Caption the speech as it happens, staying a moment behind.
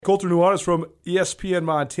Colter Nuanez from ESPN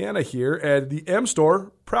Montana here, and the M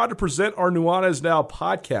Store, proud to present our Nuanez Now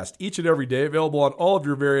podcast each and every day, available on all of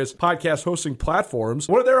your various podcast hosting platforms.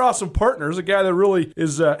 One of their awesome partners, a guy that really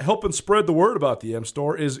is helping spread the word about the M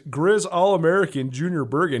Store, is Grizz All-American Junior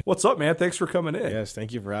Bergen. What's up, man? Thanks for coming in. Yes,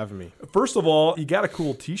 thank you for having me. First of all, you got a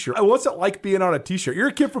cool t-shirt. What's it like being on a t-shirt? You're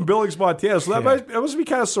a kid from Billings, Montana, so that must be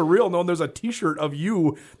kind of surreal knowing there's a t-shirt of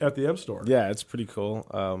you at the M Store. Yeah, it's pretty cool.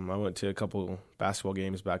 I went to a couple basketball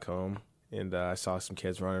games back home, and I saw some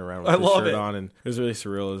kids running around with the shirt on, and it was really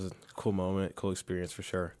surreal. It was a cool moment, cool experience for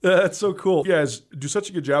sure. That's so cool. You guys do such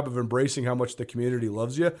a good job of embracing how much the community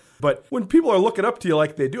loves you. But when people are looking up to you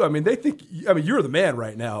like they do, they think, you're the man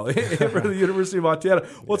right now for the University of Montana.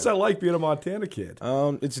 What's that like being a Montana kid?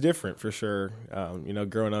 It's different for sure.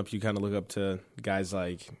 Growing up, you kind of look up to guys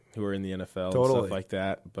like who are in the NFL and stuff like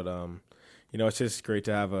that. But, it's just great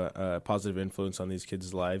to have a positive influence on these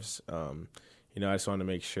kids' lives. I just want to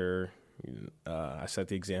make sure I set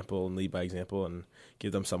the example and lead by example and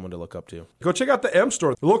give them someone to look up to. Go check out the M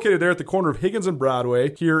Store. They're located there at the corner of Higgins and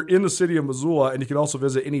Broadway here in the city of Missoula, and you can also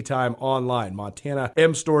visit anytime online,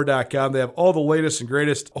 montanamstore.com. They have all the latest and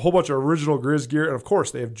greatest, a whole bunch of original Grizz gear, and of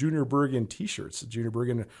course, they have Junior Bergen t-shirts. Junior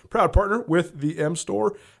Bergen, proud partner with the M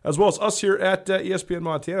Store, as well as us here at ESPN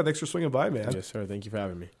Montana. Thanks for swinging by, man. Yes, sir. Thank you for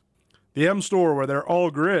having me. The M Store, where they're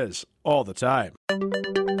all Grizz all the time.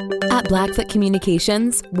 At Blackfoot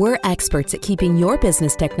Communications, we're experts at keeping your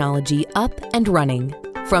business technology up and running.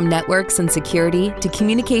 From networks and security to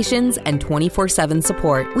communications and 24/7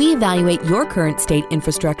 support, we evaluate your current state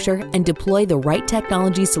infrastructure and deploy the right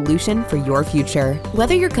technology solution for your future.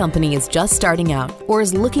 Whether your company is just starting out or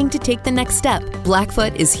is looking to take the next step,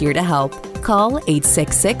 Blackfoot is here to help. Call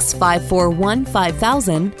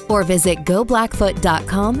 866-541-5000 or visit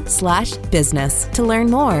goblackfoot.com/business to learn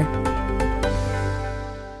more.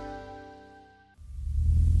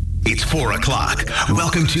 It's 4 o'clock.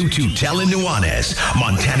 Welcome to Tutel and Nuanez,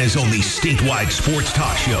 Montana's only statewide sports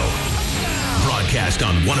talk show. Broadcast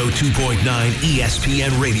on 102.9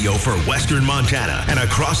 ESPN Radio for Western Montana and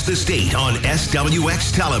across the state on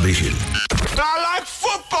SWX Television. I like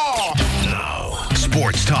football! Now,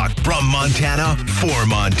 sports talk from Montana for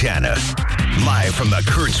Montana. Live from the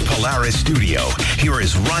Kurtz Polaris studio, here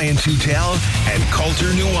is Ryan Tutel and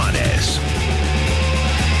Colter Nuanez.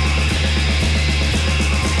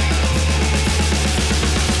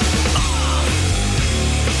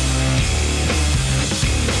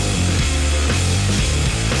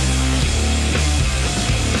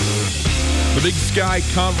 The Big Sky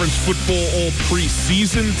Conference Football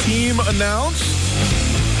All-Preseason team announced.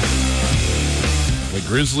 The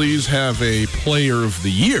Grizzlies have a Player of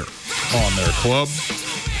the Year on their club.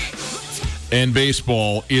 And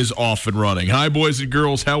baseball is off and running. Hi, boys and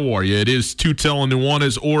girls. How are you? It is Tutel and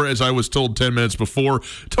Nuanez, or as I was told 10 minutes before,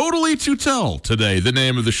 Totally Tutel today, the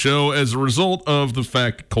name of the show, as a result of the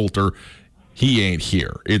fact Colter, he ain't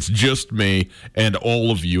here. It's just me and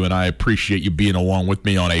all of you, and I appreciate you being along with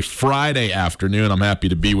me on a Friday afternoon. I'm happy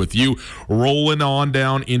to be with you, rolling on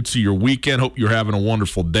down into your weekend. Hope you're having a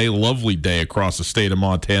wonderful day, lovely day across the state of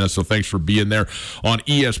Montana, so thanks for being there on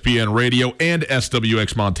ESPN Radio and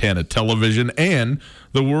SWX Montana Television and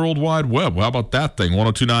the World Wide Web. How about that thing?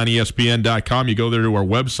 1029ESPN.com. You go there to our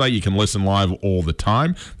website. You can listen live all the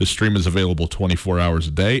time. The stream is available 24 hours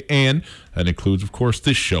a day, and that includes, of course,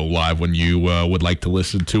 this show live when you would like to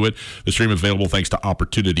listen to it. The stream available thanks to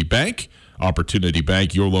Opportunity Bank. Opportunity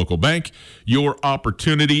Bank, your local bank, your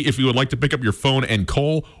opportunity. If you would like to pick up your phone and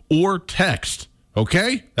call or text,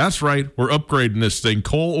 okay? That's right. We're upgrading this thing.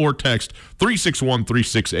 Call or text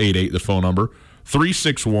 361-3688, the phone number,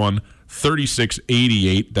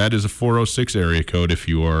 361-3688. That is a 406 area code if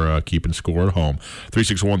you are keeping score at home.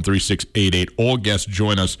 361-3688. All guests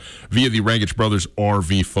join us via the Rangich Brothers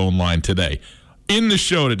RV phone line today. In the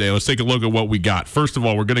show today, let's take a look at what we got. First of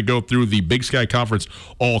all, we're going to go through the Big Sky Conference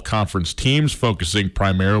all-conference teams, focusing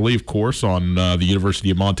primarily, of course, on the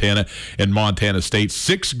University of Montana and Montana State.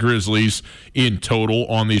 6 Grizzlies in total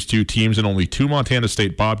on these two teams, and only 2 Montana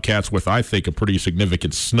State Bobcats with, I think, a pretty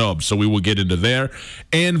significant snub. So we will get into there.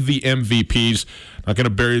 And the MVPs. Not going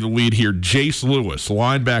to bury the lead here. Jace Lewis,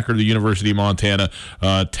 linebacker of the University of Montana,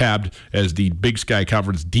 tabbed as the Big Sky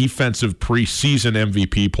Conference Defensive Preseason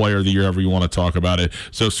MVP, Player of the Year, however you want to talk about it.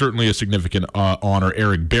 So certainly a significant honor.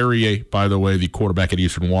 Eric Berrier, by the way, the quarterback at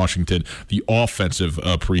Eastern Washington, the offensive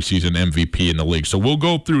preseason MVP in the league. So we'll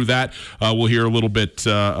go through that. We'll hear a little bit,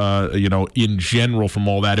 in general from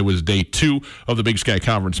all that. It was day 2 of the Big Sky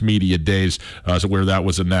Conference Media Days, so where that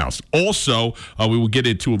was announced. Also, we will get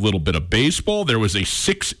into a little bit of baseball. There was was a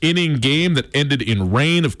 6-inning game that ended in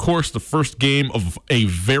rain. Of course, the first game of a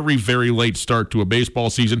very, very late start to a baseball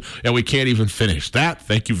season, and we can't even finish that.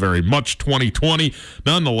 Thank you very much, 2020.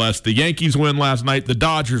 Nonetheless, the Yankees win last night. The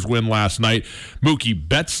Dodgers win last night. Mookie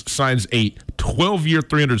Betts signs a 12-year,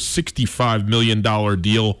 $365 million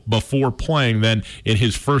deal before playing then in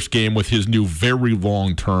his first game with his new very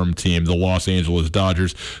long-term team, the Los Angeles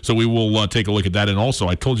Dodgers. So we will take a look at that. And also,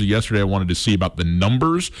 I told you yesterday I wanted to see about the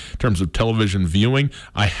numbers in terms of television viewing.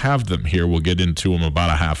 I have them here. We'll get into them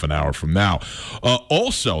about a half an hour from now.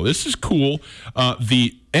 Also, this is cool.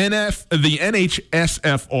 The NHSFR,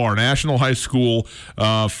 National High School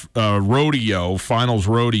Rodeo, Finals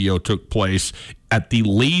Rodeo took place at the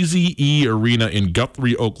Lazy E Arena in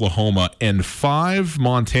Guthrie, Oklahoma, and 5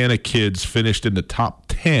 Montana kids finished in the top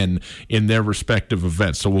 10 in their respective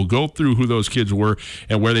events. So we'll go through who those kids were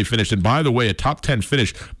and where they finished. And by the way, a top 10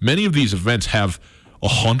 finish, many of these events have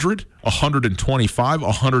 100, 125,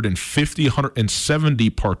 150, 170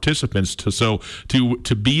 participants.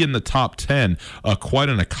 To be in the top 10, quite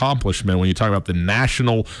an accomplishment when you talk about the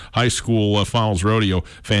National High School Finals Rodeo.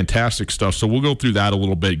 Fantastic stuff. So we'll go through that a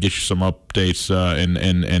little bit, get you some updates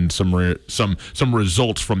and some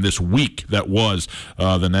results from this week that was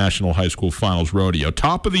the National High School Finals Rodeo.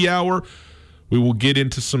 Top of the hour, we will get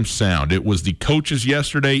into some sound. It was the coaches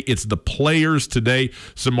yesterday. It's the players today.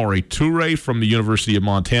 Samori Toure from the University of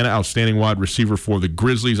Montana, outstanding wide receiver for the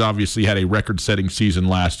Grizzlies, obviously had a record-setting season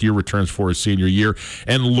last year, returns for his senior year.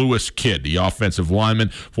 And Lewis Kidd, the offensive lineman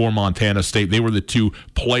for Montana State. They were the 2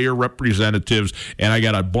 player representatives, and I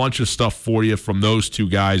got a bunch of stuff for you from those 2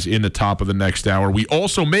 guys in the top of the next hour. We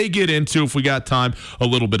also may get into, if we got time, a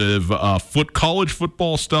little bit of college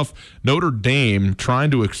football stuff. Notre Dame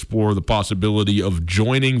trying to explore the possibility of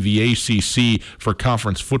joining the ACC for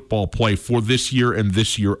conference football play for this year and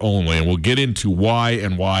this year only. And we'll get into why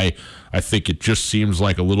and why I think it just seems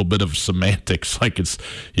like a little bit of semantics, like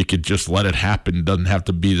you could just let it happen. It doesn't have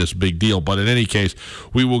to be this big deal. But in any case,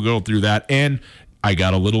 we will go through that. And I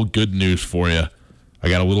got a little good news for you.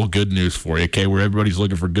 Okay, where everybody's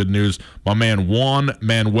looking for good news. My man Juan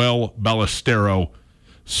Manuel Ballestero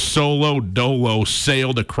solo dolo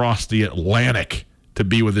sailed across the Atlantic to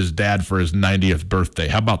be with his dad for his 90th birthday.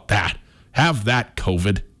 How about that? Have that,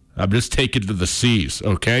 COVID. I'm just taking to the seas,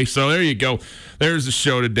 okay? So there you go. There's the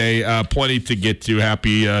show today. Plenty to get to.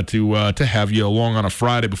 Happy to have you along on a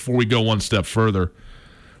Friday. Before we go one step further,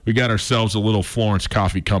 we got ourselves a little Florence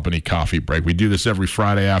Coffee Company coffee break. We do this every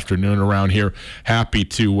Friday afternoon around here. Happy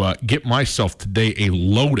to get myself today a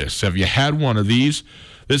Lotus. Have you had one of these?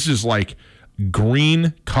 This is like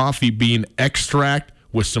green coffee bean extract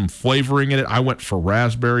with some flavoring in it. I went for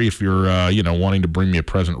raspberry. If you're wanting to bring me a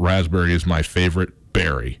present, raspberry is my favorite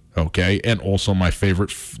berry, okay? And also my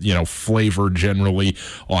favorite, flavor generally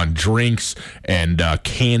on drinks and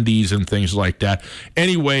candies and things like that.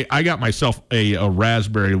 Anyway, I got myself a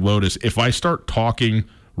raspberry Lotus. If I start talking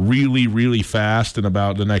really, really fast in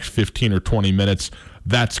about the next 15 or 20 minutes,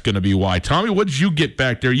 that's going to be why. Tommy, what did you get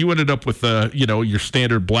back there? You ended up with, your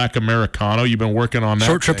standard black Americano. You've been working on that.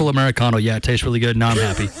 Short triple Americano. Yeah, it tastes really good. Now I'm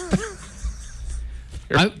happy.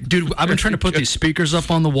 I've been trying to put these speakers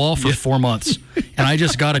up on the wall for 4 months, and I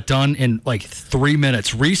just got it done in like 3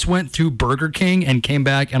 minutes. Reese went to Burger King and came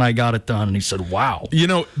back, and I got it done, and he said, wow.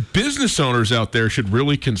 Business owners out there should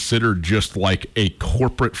really consider just like a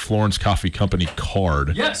corporate Florence Coffee Company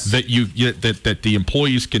card. Yes. That that the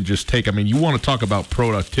employees can just take. I mean, you want to talk about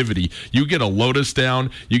productivity. You get a Lotus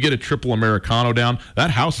down, you get a triple Americano down,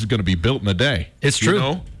 that house is going to be built in a day. It's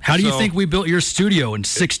true. How do you think we built your studio in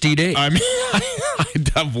 60 days? I mean,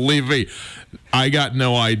 believe me, I got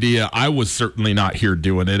no idea. I was certainly not here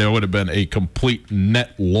doing it. It would have been a complete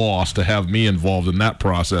net loss to have me involved in that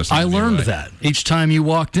process. I learned that each time you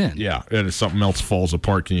walked in. Yeah, and if something else falls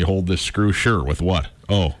apart, can you hold this screw? Sure, with what?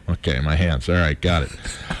 Oh, okay, my hands. All right, got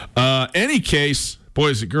it. Any case,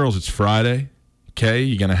 boys and girls, it's Friday. Okay,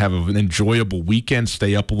 you're going to have an enjoyable weekend.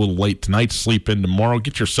 Stay up a little late tonight, sleep in tomorrow.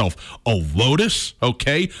 Get yourself a Lotus,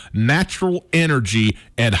 okay? Natural energy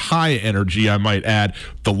and high energy, I might add.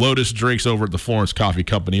 The Lotus drinks over at the Florence Coffee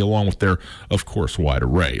Company, along with their, of course, wide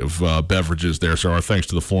array of beverages there. So our thanks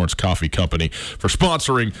to the Florence Coffee Company for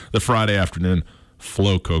sponsoring the Friday afternoon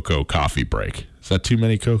Flow Cocoa coffee break. Is that too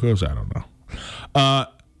many Cocos? I don't know.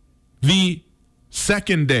 The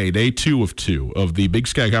Second day 2 of 2 of the Big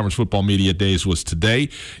Sky Conference Football Media Days was today.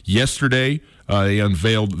 Yesterday, they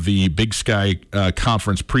unveiled the Big Sky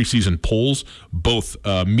Conference preseason polls, both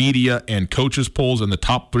media and coaches polls, and the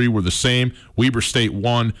top 3 were the same. Weber State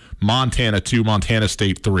 1, Montana 2, Montana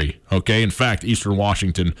State 3. Okay, in fact, Eastern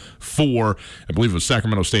Washington 4, I believe it was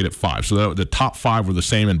Sacramento State at 5. So the top 5 were the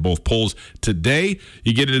same in both polls. Today,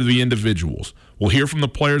 you get into the individuals. We'll hear from the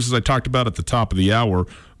players, as I talked about at the top of the hour,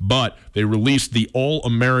 but they released the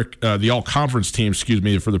all-conference team,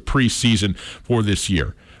 for the preseason for this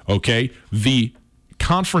year. Okay, the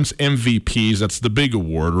conference MVPs, that's the big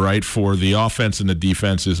award, right, for the offense and the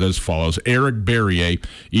defense is as follows. Eric Barriere,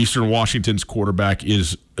 Eastern Washington's quarterback,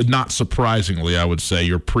 is not surprisingly, I would say,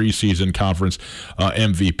 your preseason conference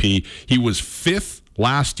MVP. He was 5th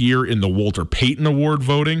last year in the Walter Payton Award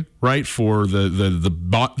voting, right, for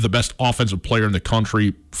the best offensive player in the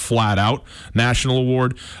country, flat out national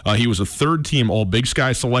award. He was a third-team All-Big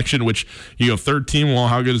Sky selection, which, third team, well,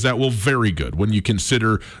 how good is that? Well, very good when you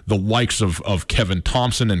consider the likes of Kevin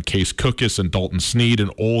Thompson and Case Cookus and Dalton Snead and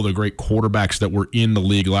all the great quarterbacks that were in the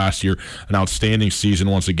league last year. An outstanding season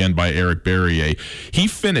once again by Eric Barriere. He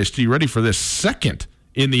finished, are you ready for this, second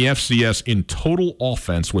in the FCS in total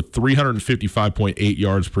offense with 355.8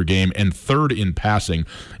 yards per game and third in passing.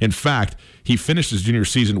 In fact, he finished his junior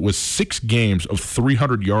season with 6 games of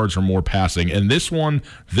 300 yards or more passing. And this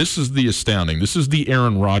is the astounding. This is the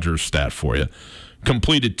Aaron Rodgers stat for you.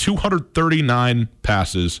 Completed 239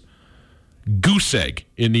 passes, goose egg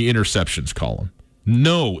in the interceptions column.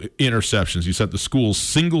 No interceptions. He set the school's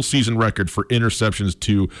single-season record for interceptions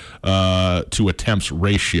to attempts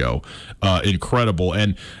ratio. Incredible.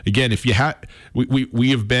 And again, if you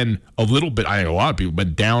we have been a little bit. I know a lot of people have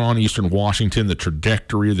been down on Eastern Washington. The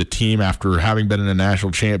trajectory of the team after having been in a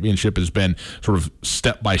national championship has been sort of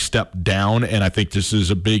step by step down. And I think this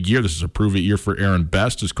is a big year. This is a prove-it year for Aaron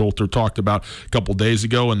Best, as Coulter talked about a couple days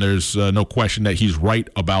ago. And there's no question that he's right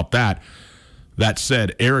about that. That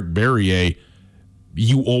said, Eric Barriere,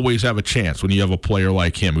 you always have a chance when you have a player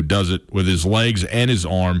like him who does it with his legs and his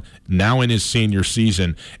arm, now in his senior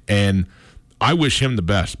season. And I wish him the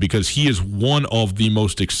best because he is one of the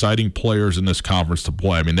most exciting players in this conference to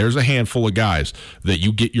play. I mean, there's a handful of guys that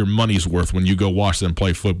you get your money's worth when you go watch them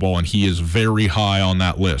play football, and he is very high on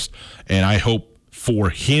that list. And I hope for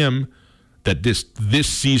him that this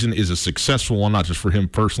season is a successful one, not just for him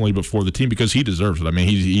personally, but for the team, because he deserves it. I mean,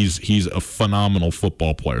 he's a phenomenal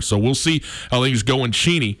football player. So we'll see how things go in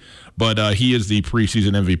Cheney, but he is the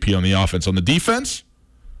preseason MVP on the offense. On the defense,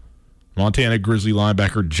 Montana Grizzly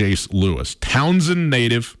linebacker Jace Lewis, Townsend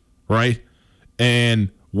native, right, and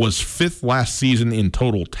was 5th last season in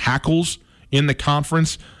total tackles in the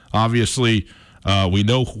conference. Obviously, we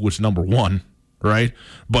know who was number 1, right?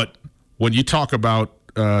 But when you talk about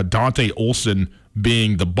Dante Olson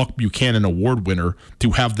being the Buck Buchanan Award winner,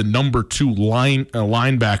 to have the number 2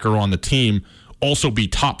 linebacker on the team also be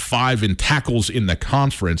top 5 in tackles in the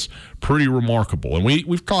conference, pretty remarkable. And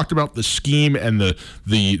we've talked about the scheme and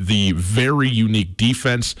the very unique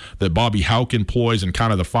defense that Bobby Houck employs, and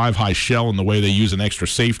kind of the 5-high shell and the way they use an extra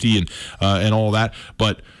safety and all that.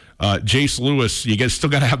 But Jace Lewis, you still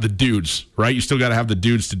got to have the dudes, right? You still got to have the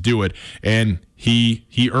dudes to do it, and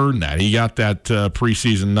he earned that. He got that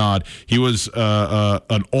preseason nod. He was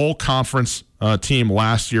an all-conference team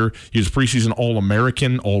last year. He was preseason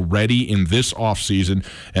All-American already in this offseason,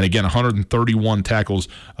 and again, 131 tackles.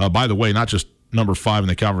 By the way, not just number 5 in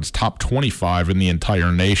the conference, top 25 in the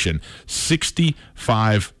entire nation.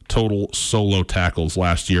 65 total solo tackles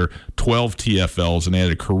last year, 12 TFLs, and they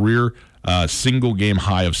had a career single game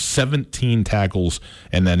high of 17 tackles,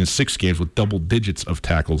 and then in 6 games with double digits of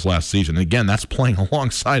tackles last season. And again, that's playing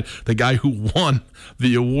alongside the guy who won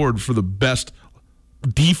the award for the best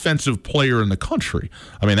defensive player in the country.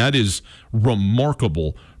 I mean, that is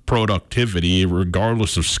remarkable productivity,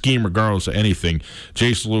 regardless of scheme, regardless of anything.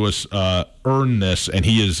 Jace Lewis earned this, and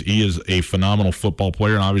he is a phenomenal football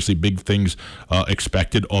player, and obviously big things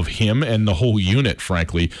expected of him and the whole unit,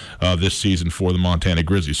 frankly, this season for the Montana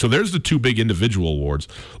Grizzlies. So there's the 2 big individual awards.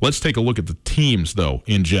 Let's take a look at the teams, though,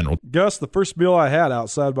 in general. Gus, the first meal I had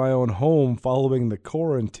outside my own home following the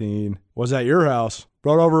quarantine was at your house.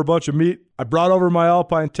 Brought over a bunch of meat. I brought over my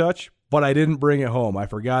Alpine Touch, but I didn't bring it home. I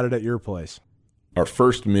forgot it at your place. Our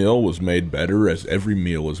first meal was made better, as every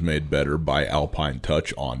meal is made better, by Alpine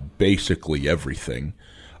Touch on basically everything.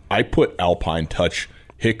 I put Alpine Touch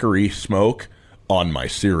Hickory Smoke on my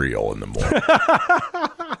cereal in the morning.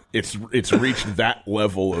 It's reached that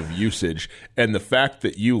level of usage. And the fact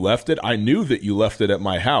that you left it, I knew that you left it at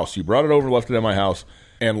my house. You brought it over, left it at my house,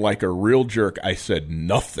 and like a real jerk, I said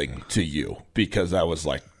nothing to you because I was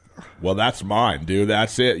like, Well, that's mine, dude.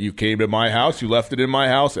 That's it. You came to my house, you left it in my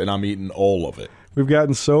house, and I'm eating all of it. We've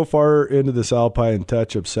gotten so far into this Alpine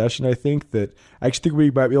Touch obsession, I think, that I actually think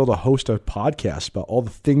we might be able to host a podcast about all the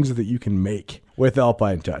things that you can make with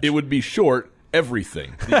Alpine Touch. It would be short,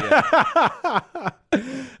 everything.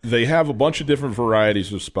 They have a bunch of different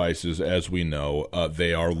varieties of spices, as we know.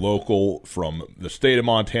 They are local from the state of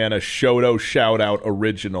Montana. Shoto, shout out,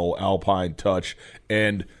 original Alpine Touch.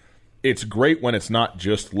 And it's great when it's not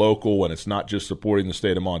just local, when it's not just supporting the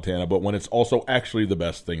state of Montana, but when it's also actually the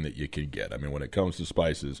best thing that you can get. I mean, when it comes to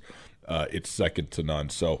spices, it's second to none.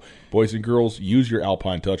 So, boys and girls, use your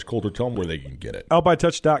Alpine Touch. Coulter, tell them where they can get it.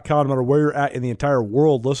 AlpineTouch.com, no matter where you're at in the entire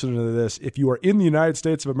world listening to this, if you are in the United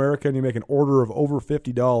States of America and you make an order of over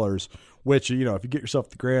 $50, which, if you get yourself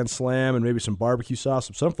the Grand Slam and maybe some barbecue sauce,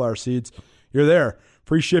 some sunflower seeds, you're there.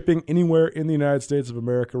 Free shipping anywhere in the United States of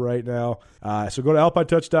America right now. So go to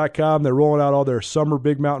AlpineTouch.com. They're rolling out all their summer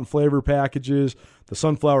Big Mountain flavor packages. The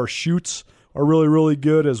sunflower shoots are really, really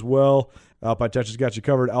good as well. Alpine Touch has got you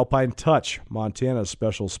covered. Alpine Touch, Montana's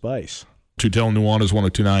special spice. Tutel Nuanez,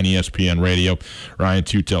 102.9 ESPN Radio. Ryan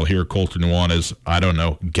Tutel here. Colter Nuanez,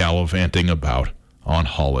 gallivanting about on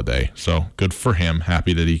holiday. So good for him.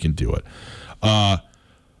 Happy that he can do it. I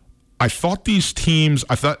thought these teams,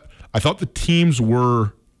 I thought the teams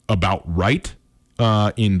were about right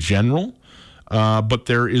in general, but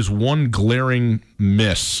there is one glaring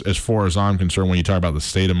miss as far as I'm concerned when you talk about the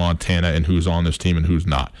state of Montana and who's on this team and who's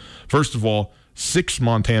not. First of all, 6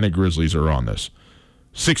 Montana Grizzlies are on this.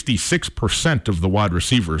 66% of the wide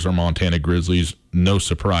receivers are Montana Grizzlies. No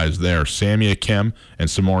surprise there. Sammy Akem and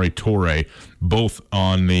Samori Toure, both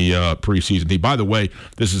on the preseason team. By the way,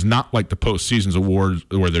 this is not like the postseason's awards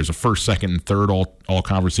where there's a first, second, and third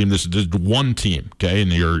all-conference team. This is just one team, okay?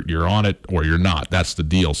 And you're on it or you're not. That's the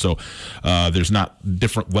deal. So there's not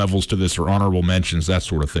different levels to this or honorable mentions, that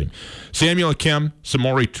sort of thing. Samuel Akem,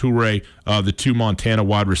 Samori Toure, the 2 Montana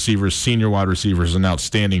wide receivers, senior wide receivers, an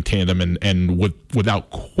outstanding tandem, and without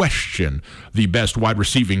question, the best wide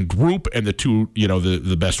receiving group and the 2,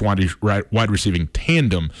 the best wide receiving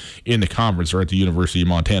tandem in the conference are at the University of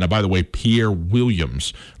Montana. By the way, Pierre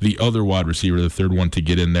Williams, the other wide receiver, the third one to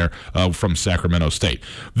get in there from Sacramento State.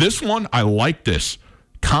 This one, I like this.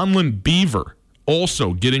 Conlon Beaver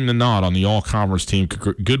also getting the nod on the all-conference team.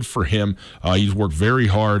 Good for him. He's worked very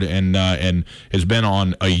hard and has been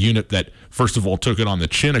on a unit that, first of all, took it on the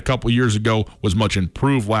chin a couple years ago, was much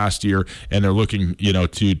improved last year, and they're looking,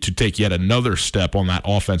 to take yet another step on that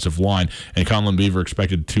offensive line. And Conlon Beaver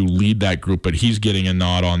expected to lead that group, but he's getting a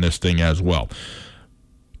nod on this thing as well.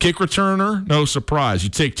 Kick returner, no surprise. You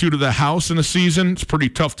take 2 to the house in a season, it's pretty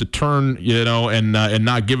tough to turn, and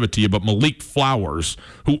not give it to you. But Malik Flowers,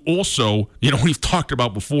 who also, we've talked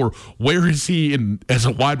about before, where is he as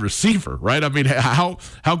a wide receiver, right? I mean, how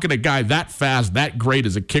can a guy that fast, that great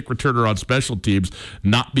as a kick returner on special teams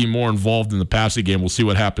not be more involved in the passing game? We'll see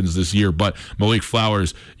what happens this year. But Malik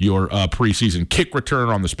Flowers, your preseason kick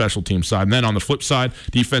returner on the special team side. And then on the flip side,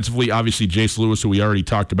 defensively, obviously Jace Lewis, who we already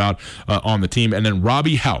talked about on the team. And then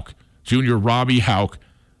Robbie Houck, Junior Robbie Houck,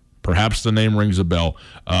 perhaps the name rings a bell.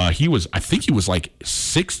 I think he was like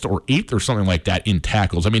 6th or 8th or something like that in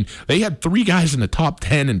tackles. I mean, they had 3 guys in the top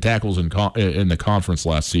 10 in tackles in the conference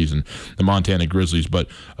last season, the Montana Grizzlies. But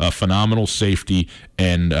phenomenal safety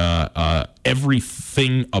and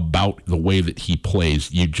everything about the way that he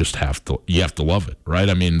plays, you have to love it, right?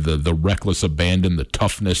 I mean, the reckless abandon, the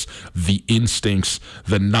toughness, the instincts,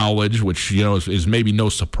 the knowledge, which is maybe no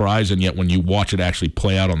surprise, and yet when you watch it actually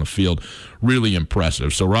play out on the field, really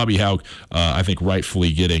impressive. So Robbie Houck, I think,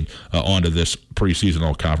 rightfully getting onto this preseason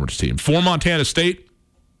all-conference team. For Montana State,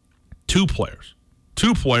 2 players.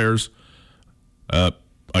 2 players,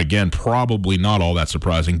 again, probably not all that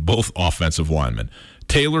surprising, both offensive linemen.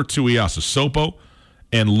 Taylor Tuiasosopo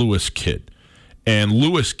and Lewis Kidd. And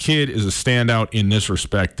Lewis Kidd is a standout in this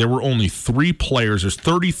respect. There were only 3 players. There's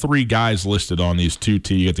 33 guys listed on these 2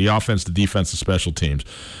 teams. You get the offense, the defense, the special teams.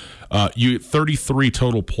 You get 33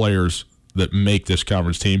 total players that make this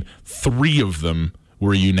conference team. 3 of them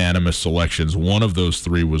were unanimous selections. One of those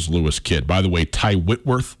 3 was Lewis Kidd. By the way, Ty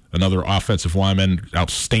Whitworth, another offensive lineman,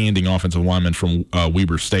 outstanding offensive lineman from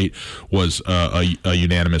Weber State, was a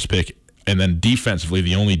unanimous pick. And then defensively,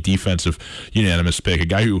 the only defensive unanimous pick, a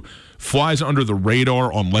guy who flies under the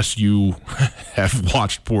radar unless you have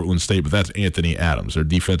watched Portland State, but that's Anthony Adams, their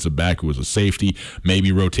defensive back, who was a safety,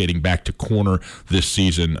 maybe rotating back to corner this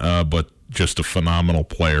season, but just a phenomenal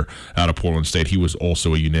player out of Portland State. He was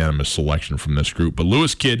also a unanimous selection from this group. But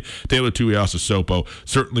Lewis Kidd, Taylor Tuiasosopo,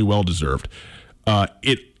 certainly well-deserved.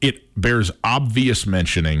 It bears obvious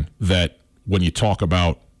mentioning that when you talk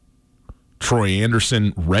about Troy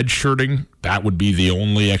Anderson redshirting, that would be the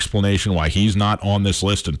only explanation why he's not on this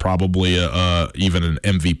list, and probably even an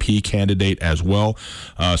MVP candidate as well.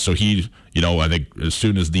 So he, I think as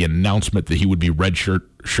soon as the announcement that he would be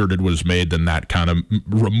redshirted was made, then that kind of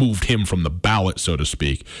removed him from the ballot, so to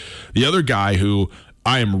speak. The other guy who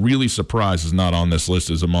I am really surprised is not on this list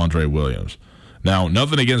is Amandre Williams. Now,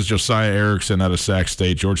 nothing against Josiah Erickson out of Sac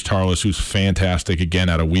State, George Tarlas, who's fantastic, again,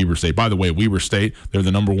 out of Weber State. By the way, Weber State, they're the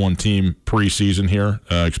number one team preseason here,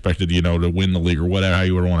 expected, to win the league or whatever, how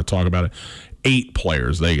you would want to talk about it. 8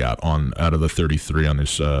 players they got out of the 33 on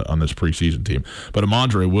this preseason team. But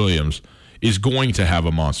Amandre Williams is going to have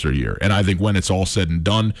a monster year. And I think when it's all said and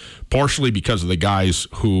done, partially because of the guys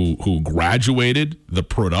who graduated, the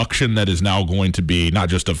production that is now going to be not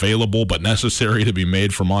just available but necessary to be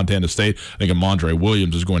made for Montana State, I think Amandre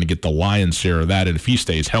Williams is going to get the lion's share of that. And if he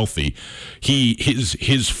stays healthy,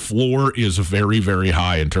 his floor is very, very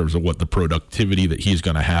high in terms of what the productivity that he's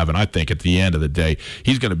going to have. And I think at the end of the day,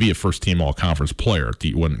 he's going to be a first-team all-conference player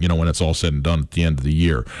when it's all said and done at the end of the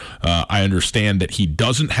year. I understand that he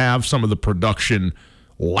doesn't have some of the production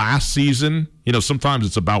last season. Sometimes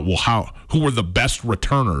it's about, who were the best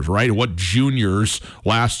returners, right? What juniors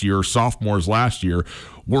last year, sophomores last year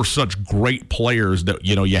were such great players that,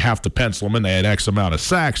 you have to pencil them in. They had X amount of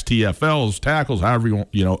sacks, TFLs, tackles, however you want,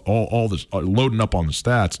 all this loading up on the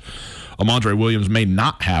stats. Amandre Williams may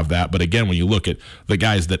not have that, but again, when you look at the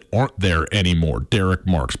guys that aren't there anymore, Derek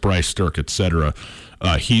Marks, Bryce Stirk, etc.,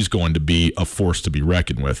 he's going to be a force to be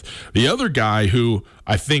reckoned with. The other guy who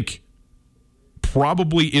I think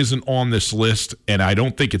probably isn't on this list, and I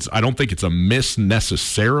don't think it's a miss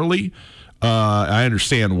necessarily. I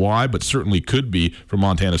understand why, but certainly could be for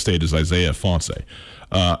Montana State, is Isaiah Ifanse.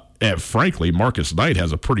 And frankly, Marcus Knight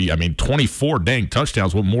has 24 dang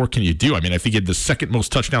touchdowns. What more can you do? I think he had the second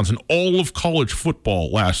most touchdowns in all of college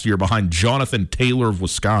football last year behind Jonathan Taylor of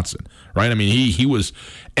Wisconsin, right? He was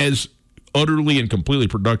as utterly and completely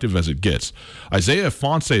productive as it gets. Isaiah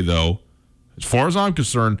Ifanse, though, as far as I'm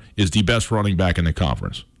concerned, is the best running back in the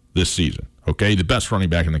conference this season. Okay, the best running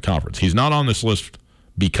back in the conference. He's not on this list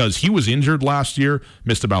because he was injured last year,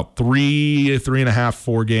 missed about 3.5,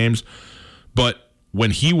 4 games. But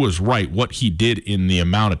when he was right, what he did in the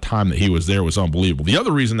amount of time that he was there was unbelievable. The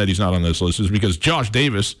other reason that he's not on this list is because Josh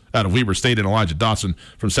Davis out of Weber State and Elijah Dotson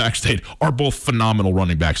from Sac State are both phenomenal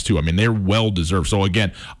running backs too. They're well-deserved. So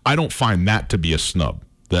again, I don't find that to be a snub,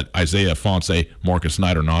 that Isaiah Ifanse, Marcus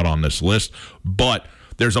Knight are not on this list. But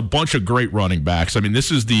there's a bunch of great running backs. This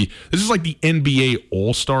is like the NBA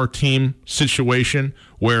All-Star team situation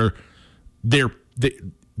where they're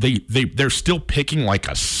still picking like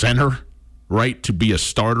a center, right, to be a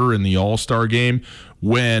starter in the All-Star game.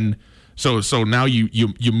 So now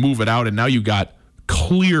you move it out, and now you got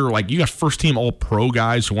clear, you got first-team All-Pro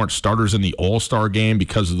guys who aren't starters in the All-Star game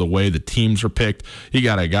because of the way the teams are picked. You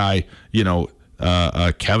got a guy,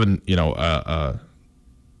 Kevin, you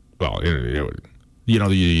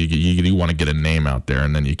want to get a name out there,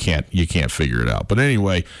 and then you can't figure it out. But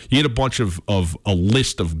anyway, you get a bunch of a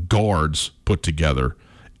list of guards put together,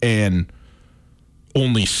 and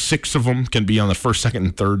only 6 of them can be on the first, second,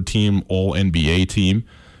 and third team All-NBA team.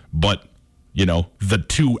 But the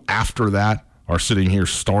 2 after that are sitting here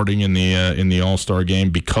starting in the All-Star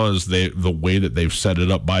game because the way that they've set it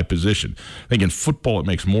up by position. I think in football it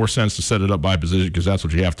makes more sense to set it up by position because that's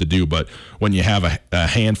what you have to do. But when you have a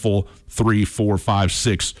handful, 3, 4, 5,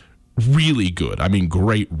 6 really good,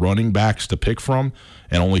 great running backs to pick from,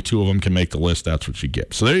 and only 2 of them can make the list, that's what you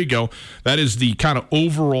get. So there you go. That is the kind of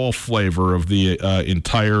overall flavor of the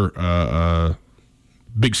entire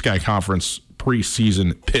Big Sky Conference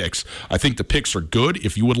preseason picks. I think the picks are good.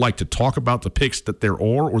 If you would like to talk about the picks that there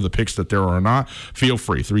are or the picks that there are not, feel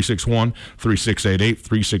free. 361-3688,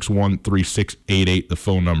 361-3688, the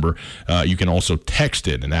phone number. You can also text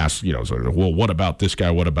it and ask, what about this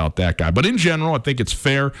guy? What about that guy? But in general, I think it's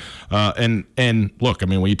fair. And look,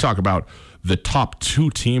 when you talk about the top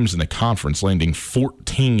 2 teams in the conference landing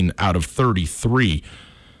 14 out of 33,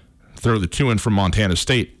 throw the 2 in from Montana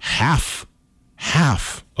State, half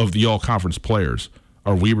of the all-conference players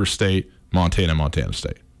are Weber State, Montana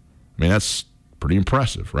State. That's pretty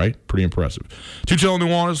impressive, right? Pretty impressive. Tutela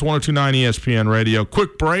Nuanez, 102.9 ESPN Radio.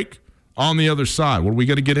 Quick break. On the other side, what are we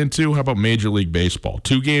going to get into? How about Major League Baseball?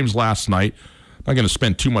 2 games last night. I'm not going to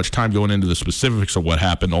spend too much time going into the specifics of what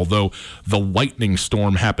happened, although the lightning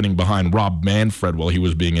storm happening behind Rob Manfred while he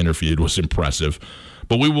was being interviewed was impressive.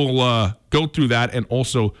 But we will go through that and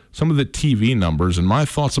also some of the TV numbers and my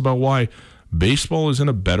thoughts about why baseball is in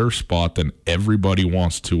a better spot than everybody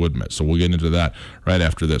wants to admit. So we'll get into that right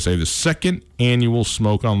after this. The second annual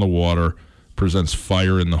Smoke on the Water presents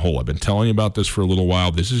Fire in the Hole. I've been telling you about this for a little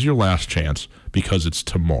while. This is your last chance because it's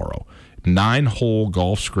tomorrow. 9-hole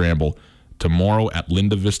golf scramble tomorrow at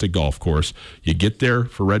Linda Vista Golf Course. You get there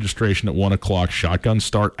for registration at 1 o'clock. Shotgun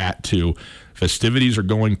start at 2. Festivities are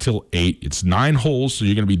going till 8. It's 9 holes, so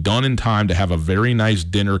you're going to be done in time to have a very nice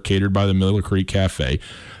dinner catered by the Miller Creek Cafe.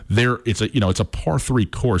 It's a par 3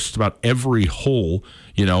 course. It's about every hole,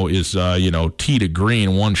 is tee to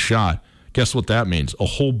green, one shot. Guess what that means? A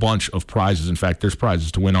whole bunch of prizes. In fact, there's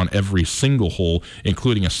prizes to win on every single hole,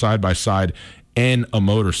 including a side-by-side and a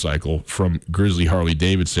motorcycle from Grizzly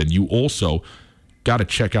Harley-Davidson. You also got to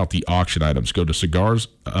check out the auction items. Go to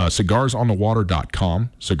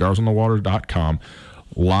cigarsonthewater.com,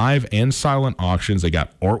 live and silent auctions. They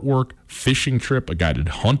got artwork, fishing trip, a guided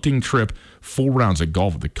hunting trip, 4 rounds of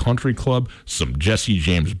golf at the country club, some Jesse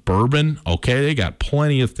James bourbon. Okay, they got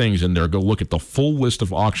plenty of things in there. Go look at the full list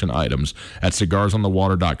of auction items at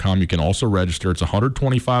cigarsonthewater.com. You can also register. It's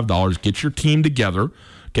 $125. Get your team together.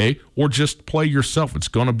 Okay, or just play yourself. It's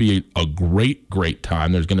going to be a great, great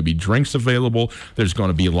time. There's going to be drinks available. There's going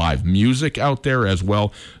to be live music out there as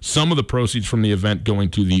well. Some of the proceeds from the event going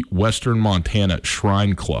to the Western Montana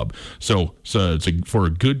Shrine Club. So it's for a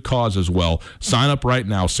good cause as well. Sign up right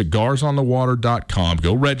now, cigarsonthewater.com.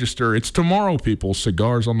 Go register. It's tomorrow, people,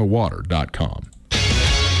 cigarsonthewater.com.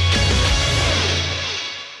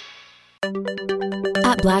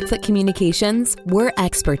 At Blackfoot Communications, we're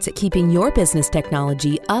experts at keeping your business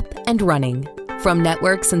technology up and running. From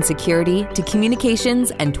networks and security to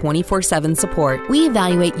communications and 24/7 support, we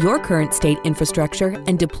evaluate your current state infrastructure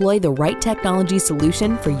and deploy the right technology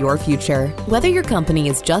solution for your future. Whether your company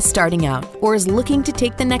is just starting out or is looking to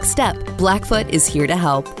take the next step, Blackfoot is here to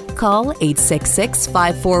help. Call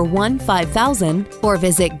 866-541-5000 or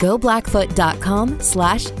visit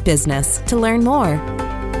goblackfoot.com/business to learn more.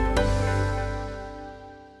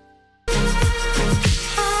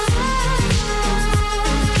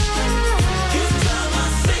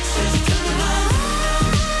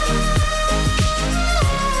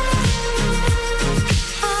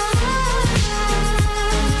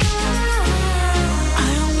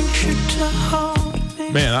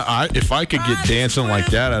 Man, if I could get dancing like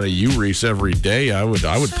that out of you, Reese, every day, I would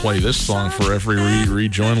play this song for every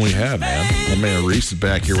rejoin we have, man. My man Reese is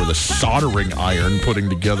back here with a soldering iron putting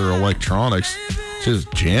together electronics.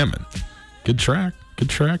 Just jamming. Good track.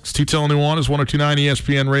 It's Two Telling Nuanez, 102.9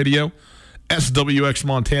 ESPN Radio, SWX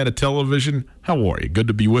Montana Television. How are you? Good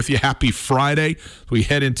to be with you. Happy Friday. We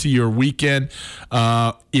head into your weekend.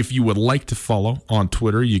 If you would like to follow on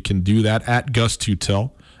Twitter, you can do that at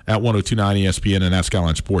Gus2Tell. At 102.9 ESPN and at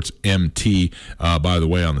Skyline Sports MT. By the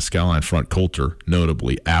way, on the Skyline front, Coulter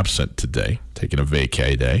notably absent today, taking a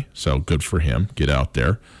vacay day. So good for him. Get out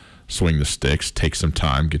there, swing the sticks, take some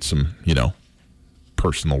time, get some,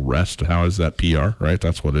 personal rest. How is that PR, right?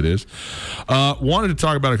 That's what it is. Wanted to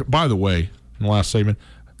talk about it. By the way, in the last segment,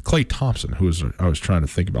 Klay Thompson, I was trying to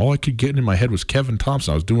think about. All I could get in my head was Kevin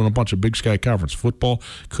Thompson. I was doing a bunch of Big Sky Conference football.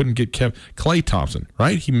 Couldn't get Klay Thompson,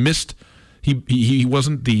 right? He missed. He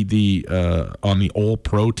wasn't the on the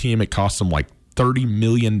All-Pro team. It cost him like $30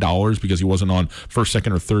 million because he wasn't on first,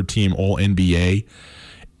 second, or third team All-NBA.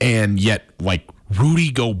 And yet, like, Rudy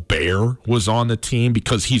Gobert was on the team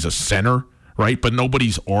because he's a center, right? But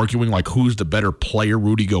nobody's arguing, like, who's the better player,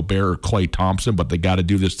 Rudy Gobert or Klay Thompson, but they got to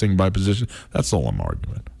do this thing by position. That's all I'm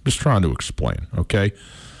arguing. Just trying to explain, okay?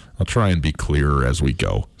 I'll try and be clearer as we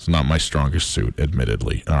go. It's not my strongest suit,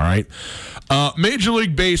 admittedly. All right. Major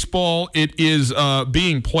League Baseball, it is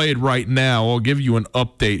being played right now. I'll give you an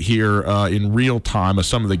update here in real time of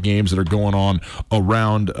some of the games that are going on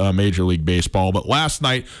around Major League Baseball. But last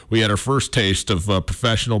night, we had our first taste of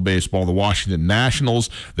professional baseball. The Washington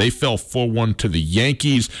Nationals, they fell 4-1 to the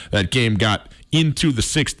Yankees. That game got into the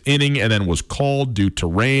 6th inning and then was called due to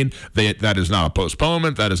rain. That is not a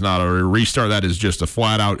postponement. That is not a restart. That is just a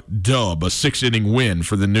flat-out dub, a 6-inning win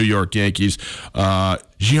for the New York Yankees.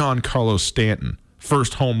 Giancarlo Stanton,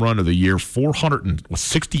 first home run of the year,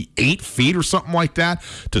 468 feet or something like that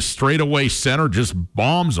to straightaway center, just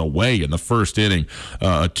bombs away in the first inning.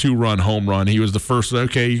 A 2-run home run. He was the first.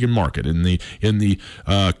 Okay, you can mark it in the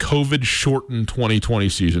COVID shortened 2020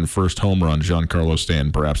 season. First home run, Giancarlo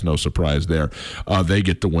Stanton. Perhaps no surprise there. They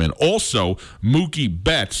get the win. Also, Mookie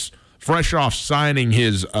Betts, fresh off signing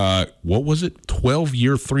his,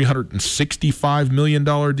 12-year, $365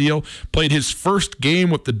 million deal, played his first game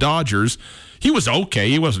with the Dodgers. He was okay.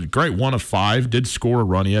 He wasn't great. 1 of 5, did score a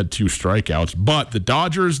run. He had 2 strikeouts. But the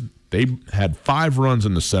Dodgers, they had 5 runs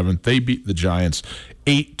in the 7th. They beat the Giants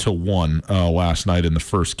 8-1 last night in the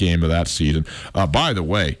first game of that season. By the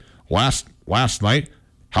way, last night,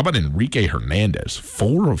 How about Enrique Hernandez?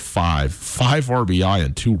 4 of 5 RBI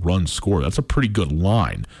and 2 runs scored. That's a pretty good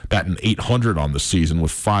line. Batting .800 on the season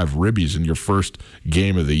with 5 ribbies in your first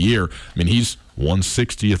game of the year. I mean, he's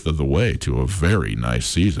 1/60th of the way to a very nice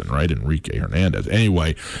season, right? Enrique Hernandez.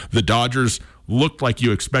 Anyway, the Dodgers looked like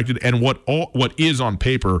you expected, and what is on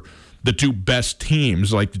paper the 2 best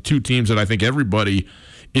teams, like the 2 teams that I think everybody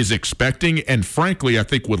is expecting, and frankly, I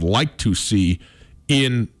think would like to see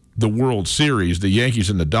in the World Series, the Yankees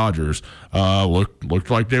and the Dodgers, looked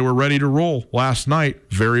like they were ready to roll last night.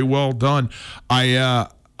 Very well done.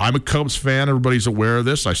 I'm a Cubs fan. Everybody's aware of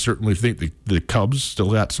this. I certainly think the Cubs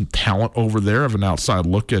still got some talent over there. I have an outside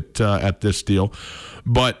look at this deal.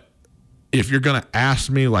 But if you're going to ask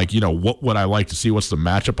me, like, what would I like to see? What's the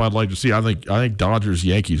matchup I'd like to see? I think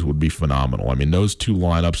Dodgers-Yankees would be phenomenal. I mean, those 2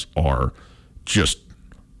 lineups are just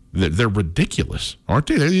 – they're ridiculous, aren't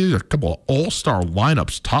they? They're a couple of all-star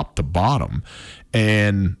lineups top to bottom,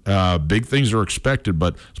 and big things are expected,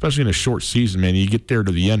 but especially in a short season, man, you get there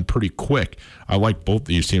to the end pretty quick. I like both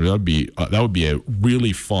these teams. That would be a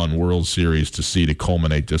really fun World Series to see to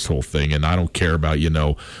culminate this whole thing, and I don't care about,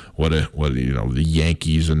 the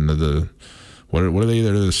Yankees and the what are they?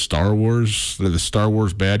 They're the Star Wars. They're the Star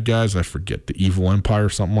Wars bad guys. I forget, the Evil Empire,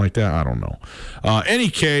 something like that. I don't know. Any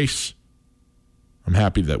case, I'm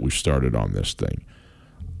happy that we started on this thing.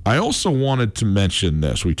 I also wanted to mention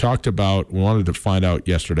this. We wanted to find out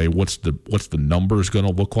yesterday what's the numbers going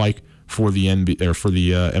to look like for the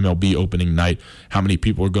MLB opening night. How many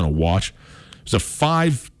people are going to watch? It's a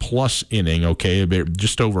 5+ inning, okay,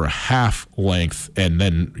 just over a half length, and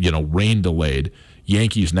then rain delayed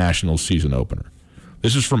Yankees Nationals season opener.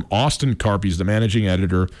 This is from Austin Karp. He's the managing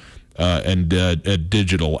editor and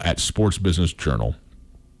digital at Sports Business Journal.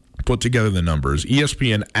 Put together the numbers.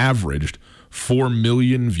 ESPN averaged 4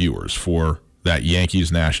 million viewers for that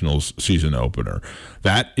Yankees Nationals season opener.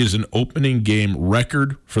 That is an opening game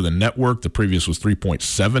record for the network. The previous was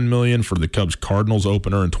 3.7 million for the Cubs Cardinals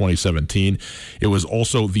opener in 2017. It was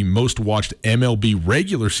also the most watched MLB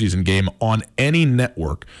regular season game on any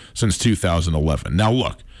network since 2011. Now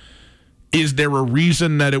look, is there a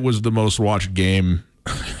reason that it was the most watched game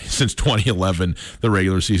since 2011, the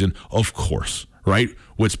regular season? Of course. Right?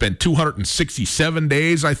 It's been 267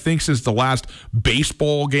 days, I think, since the last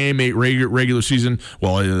baseball game, regular season,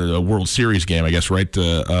 a World Series game, I guess, right,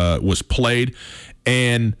 was played.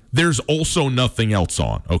 And there's also nothing else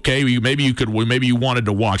on, okay? Maybe you wanted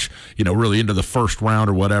to watch, really into the first round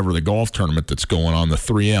or whatever, the golf tournament that's going on, the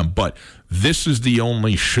 3M. But this is the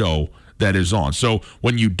only show that is on. So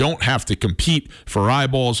when you don't have to compete for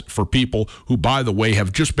eyeballs for people who, by the way,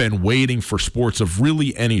 have just been waiting for sports of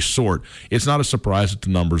really any sort, it's not a surprise that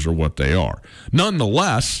the numbers are what they are.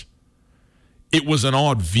 Nonetheless, it was an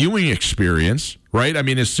odd viewing experience, right? I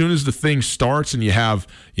mean, as soon as the thing starts and you have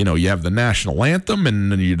the national anthem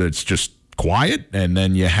and it's just quiet, and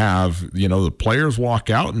then you have the players walk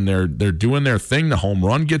out and they're doing their thing. The home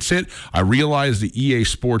run gets hit. I realize the EA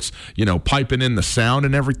Sports piping in the sound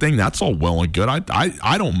and everything. That's all well and good.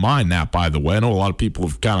 I don't mind that, by the way. I know a lot of people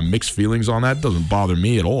have kind of mixed feelings on that. It doesn't bother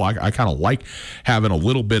me at all. I kind of like having a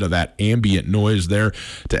little bit of that ambient noise there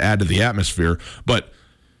to add to the atmosphere. But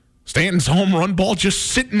Stanton's home run ball just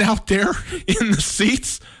sitting out there in the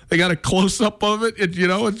seats. They got a close-up of it. It's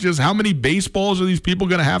just how many baseballs are these people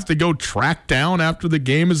going to have to go track down after the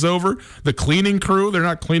game is over? The cleaning crew, they're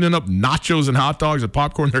not cleaning up nachos and hot dogs and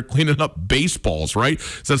popcorn. They're cleaning up baseballs, right?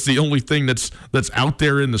 So that's the only thing that's out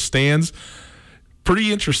there in the stands.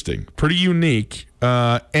 Pretty interesting, pretty unique.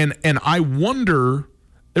 And I wonder,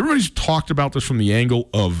 everybody's talked about this from the angle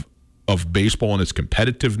of baseball and its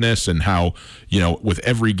competitiveness, and how, with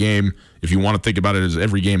every game, if you want to think about it as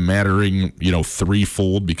every game mattering,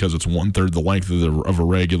 threefold because it's 1/3 the length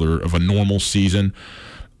of a normal season,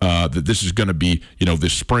 that this is going to be,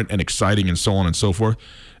 this sprint and exciting and so on and so forth.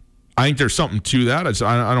 I think there's something to that.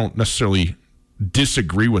 I don't necessarily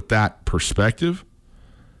disagree with that perspective.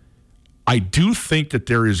 I do think that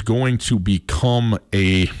there is going to become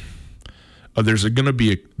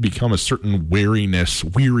become a certain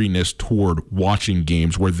weariness toward watching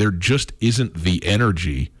games where there just isn't the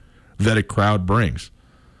energy that a crowd brings.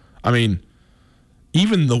 I mean,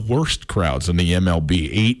 even the worst crowds in the MLB,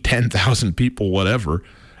 8,000, 10,000 people, whatever,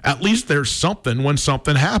 at least there's something when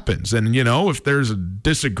something happens. And, if there's a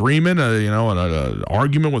disagreement, an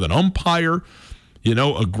argument with an umpire,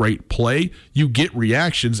 a great play, you get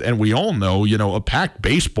reactions. And we all know, a packed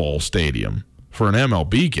baseball stadium for an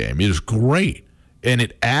MLB game is great. and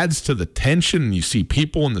it adds to the tension. And you see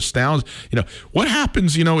people in the stands. What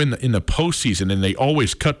happens, in the postseason, and they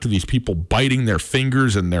always cut to these people biting their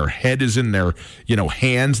fingers and their head is in their,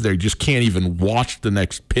 hands. They just can't even watch the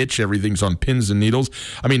next pitch. Everything's on pins and needles.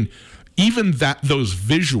 I mean, even those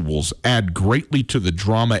visuals add greatly to the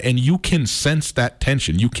drama, and you can sense that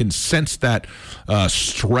tension. You can sense that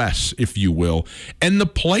stress, if you will, and the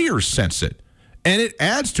players sense it. And it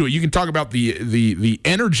adds to it. You can talk about the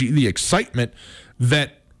energy, the excitement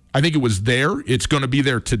that I think it was there. It's going to be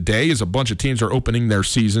there today as a bunch of teams are opening their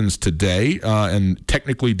seasons today, and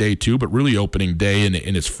technically day 2, but really opening day in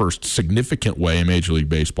its first significant way in Major League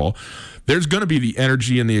Baseball. There's going to be the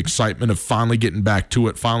energy and the excitement of finally getting back to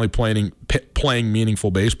it, finally playing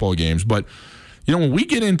meaningful baseball games. But, when we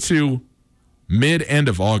get into mid-end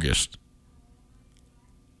of August,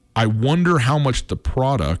 I wonder how much the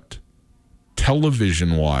product,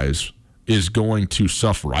 television-wise, is going to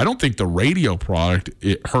suffer. I don't think the radio product,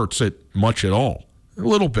 it hurts it much at all. A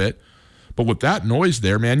little bit. But with that noise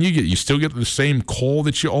there, man, you still get the same call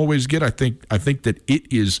that you always get. I think that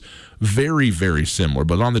it is very, very similar.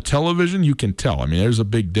 But on the television, you can tell. I mean, there's a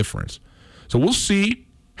big difference. So we'll see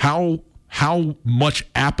how much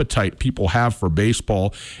appetite people have for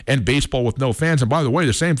baseball and baseball with no fans. And by the way,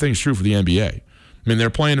 the same thing's true for the NBA. I mean,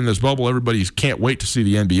 they're playing in this bubble. Everybody can't wait to see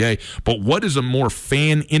the NBA. But what is a more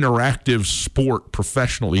fan interactive sport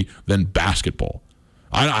professionally than basketball?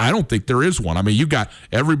 I don't think there is one. I mean, you got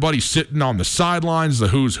everybody sitting on the sidelines, the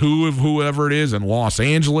who's who of whoever it is in Los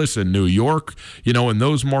Angeles and New York. In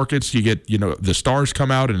those markets, you get, the stars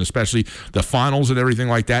come out, and especially the finals and everything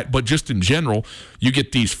like that. But just in general, you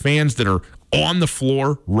get these fans that are on the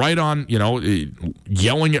floor, right on,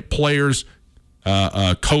 yelling at players,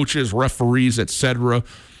 coaches, referees, etc.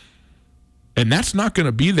 And that's not going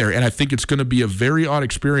to be there. And I think it's going to be a very odd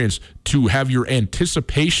experience to have your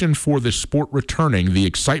anticipation for this sport returning, the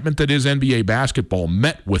excitement that is NBA basketball,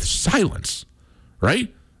 met with silence,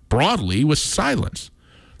 right? Broadly, with silence.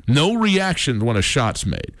 No reaction when a shot's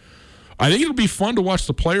made. I think it'll be fun to watch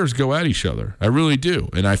the players go at each other. I really do.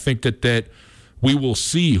 And I think that we will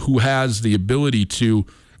see who has the ability to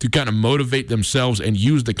kind of motivate themselves and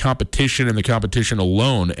use the competition and the competition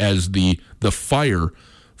alone as the fire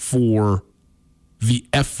for the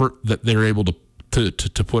effort that they're able to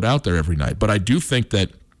put out there every night. But I do think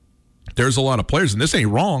that there's a lot of players, and this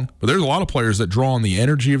ain't wrong, but there's a lot of players that draw on the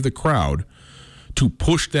energy of the crowd to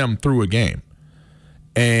push them through a game.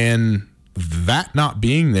 And that not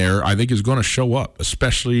being there, I think, is going to show up,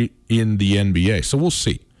 especially in the NBA. So we'll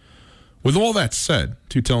see. With all that said,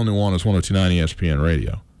 Tutel Nuanez, 102.9 ESPN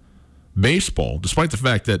Radio. Baseball, despite the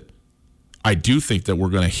fact that I do think that we're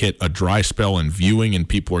going to hit a dry spell in viewing, and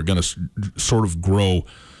people are going to sort of grow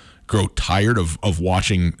tired of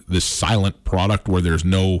watching this silent product where there's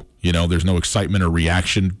no excitement or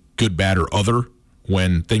reaction, good, bad, or other,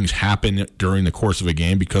 when things happen during the course of a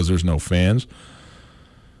game because there's no fans.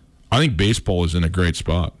 I think baseball is in a great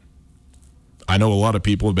spot. I know a lot of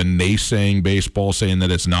people have been naysaying baseball, saying that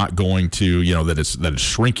it's not going to, that it's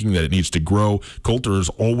shrinking, that it needs to grow. Coulter is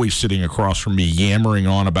always sitting across from me yammering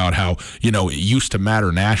on about how, it used to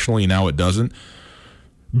matter nationally, now it doesn't.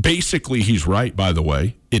 Basically, he's right, by the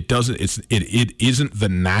way. It isn't the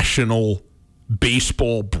national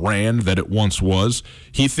baseball brand that it once was.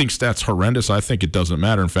 He thinks that's horrendous. I think it doesn't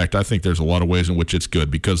matter. In fact, I think there's a lot of ways in which it's good,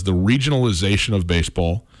 because the regionalization of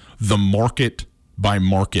baseball, the market by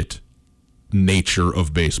market nature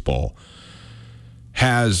of baseball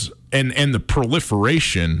has, and the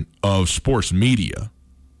proliferation of sports media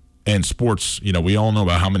and sports, we all know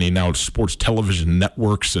about how many now sports television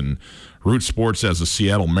networks, and Root Sports has the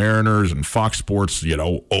Seattle Mariners, and Fox Sports,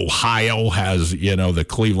 Ohio has, the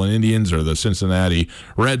Cleveland Indians or the Cincinnati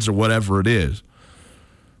Reds or whatever it is.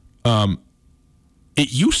 It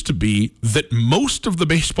used to be that most of the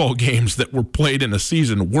baseball games that were played in a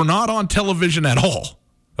season were not on television at all.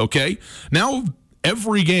 Okay? Now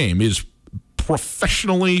every game is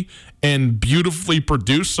professionally and beautifully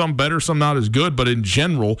produced, some better, some not as good, but in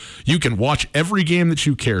general, you can watch every game that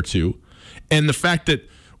you care to. And the fact that,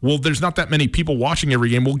 there's not that many people watching every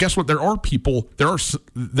game. Well, guess what? There are people,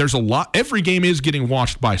 there's a lot, every game is getting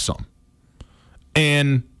watched by some.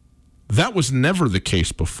 And that was never the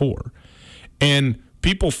case before. And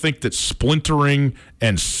people think that splintering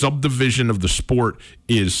and subdivision of the sport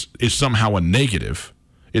is somehow a negative,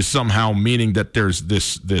 is somehow meaning that there's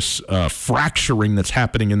this fracturing that's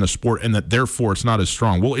happening in the sport, and that therefore it's not as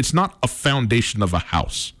strong. Well, it's not a foundation of a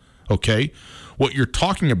house, okay? What you're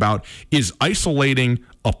talking about is isolating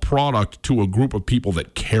a product to a group of people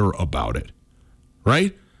that care about it,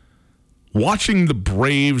 right? Watching the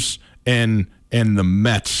Braves and the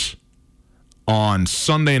Mets on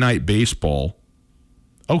Sunday Night Baseball,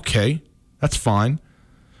 okay, that's fine.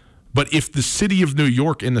 But if the city of New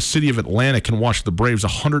York and the city of Atlanta can watch the Braves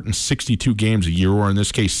 162 games a year, or in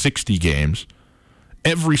this case 60 games,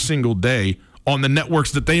 every single day on the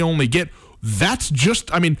networks that they only get, that's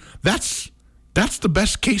the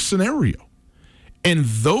best case scenario. And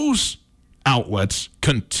those outlets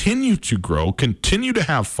continue to grow, continue to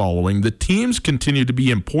have following. The teams continue to be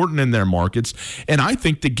important in their markets. And I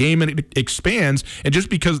think the game expands. And just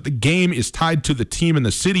because the game is tied to the team in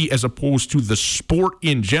the city as opposed to the sport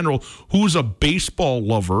in general, who's a baseball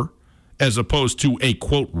lover as opposed to a,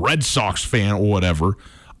 quote, Red Sox fan or whatever,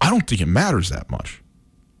 I don't think it matters that much.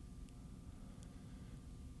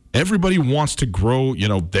 Everybody wants to grow,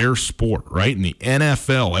 their sport, right? In the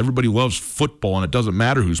NFL, everybody loves football, and it doesn't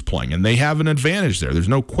matter who's playing. And they have an advantage there. There's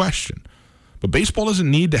no question. But baseball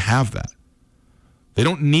doesn't need to have that. They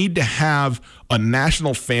don't need to have a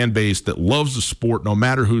national fan base that loves the sport no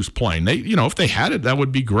matter who's playing. They, if they had it, that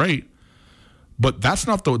would be great. But that's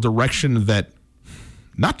not the direction that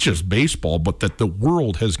not just baseball, but that the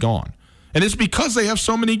world has gone. And it's because they have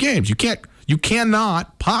so many games. You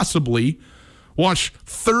cannot possibly watch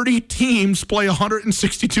 30 teams play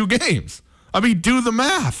 162 games. I mean, do the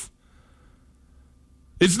math.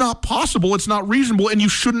 It's not possible. It's not reasonable, and you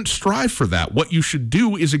shouldn't strive for that. What you should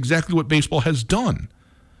do is exactly what baseball has done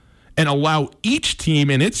and allow each team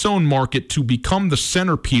in its own market to become the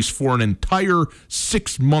centerpiece for an entire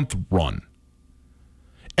 6-month run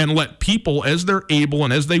and let people, as they're able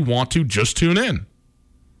and as they want to, just tune in.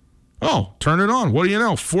 Oh, turn it on. What do you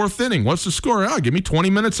know? 4th inning. What's the score? Oh, give me 20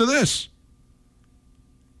 minutes of this.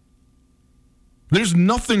 There's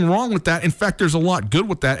nothing wrong with that. In fact, there's a lot good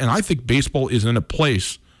with that, and I think baseball is in a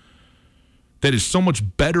place that is so much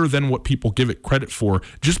better than what people give it credit for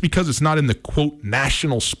just because it's not in the, quote,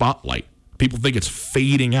 national spotlight. People think it's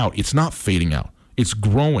fading out. It's not fading out. It's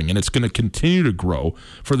growing, and it's going to continue to grow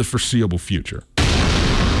for the foreseeable future.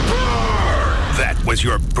 That was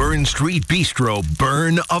your Burn Street Bistro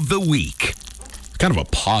Burn of the Week. Kind of a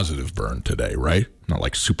positive burn today, right? Not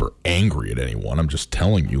like super angry at anyone. I'm just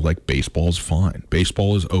telling you, baseball is fine.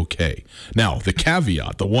 Baseball is okay. Now, the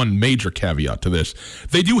caveat, the one major caveat to this,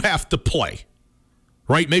 they do have to play,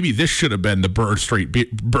 right? Maybe this should have been the Burn Street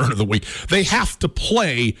Burn of the Week. They have to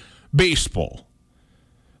play baseball.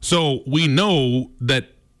 So we know that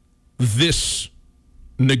this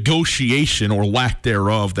negotiation or lack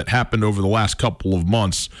thereof that happened over the last couple of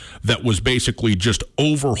months that was basically just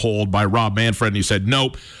overhauled by Rob Manfred, and he said,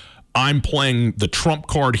 nope, I'm playing the trump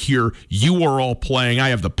card here. You are all playing. I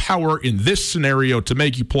have the power in this scenario to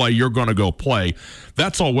make you play. You're going to go play.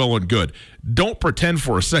 That's all well and good. Don't pretend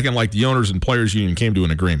for a second like the owners and players union came to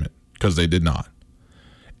an agreement, because they did not.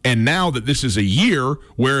 And now that this is a year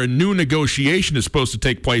where a new negotiation is supposed to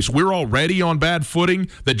take place, we're already on bad footing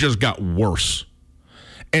that just got worse.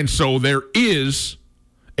 And so there is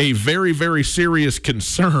a very, very serious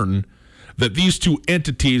concern that these two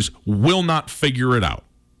entities will not figure it out.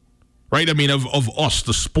 Right? I mean, of us,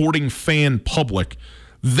 the sporting fan public,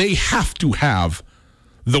 they have to have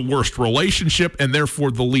the worst relationship and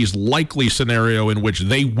therefore the least likely scenario in which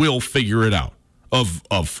they will figure it out.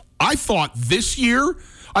 I thought this year,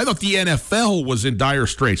 I thought the NFL was in dire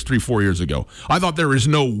straits 3-4 years ago. I thought there is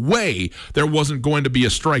no way there wasn't going to be a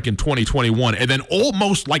strike in 2021. And then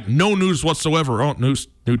almost like no news whatsoever. Oh, new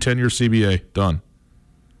 10-year CBA, done.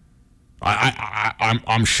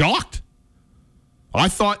 I'm shocked. I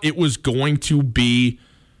thought it was going to be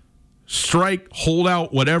strike,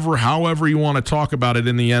 holdout, whatever, however you want to talk about it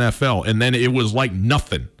in the NFL. And then it was like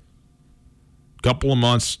nothing. Couple of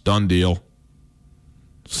months, done deal.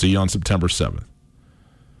 See you on September 7th.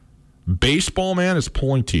 Baseball, man, is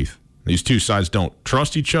pulling teeth. These two sides don't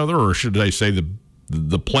trust each other, or should I say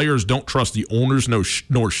the players don't trust the owners,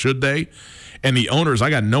 nor should they. And the owners, I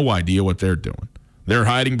got no idea what they're doing. They're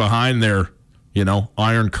hiding behind their,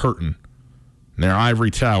 iron curtain, their ivory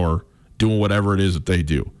tower, doing whatever it is that they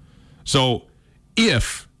do. So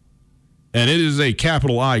if, and it is a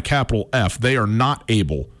capital I, capital F, they are not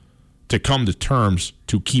able to come to terms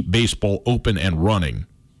to keep baseball open and running,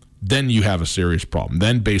 then you have a serious problem.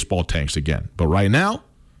 Then baseball tanks again. But right now,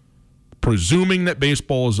 presuming that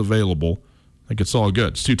baseball is available, I think it's all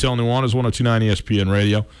good. It's Tutel Nuanez, 102.9 ESPN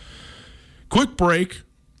Radio. Quick break.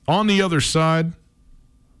 On the other side,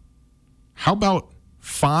 how about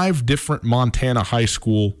 5 different Montana high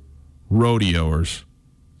school rodeoers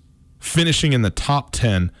finishing in the top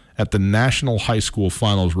 10 at the National High School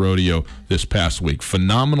Finals Rodeo this past week?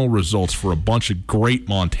 Phenomenal results for a bunch of great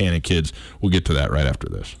Montana kids. We'll get to that right after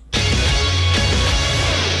this.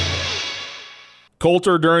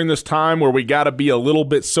 Coulter, during this time where we got to be a little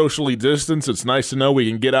bit socially distanced, it's nice to know we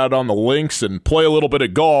can get out on the links and play a little bit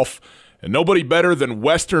of golf. And nobody better than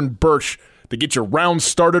Western Birch to get your round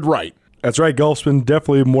started right. That's right. Golf's been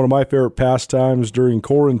definitely one of my favorite pastimes during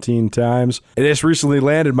quarantine times. And just recently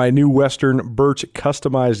landed my new Western Birch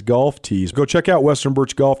customized golf tees. Go check out Western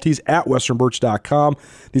Birch golf tees at westernbirch.com.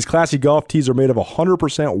 These classy golf tees are made of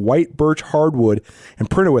 100% white birch hardwood and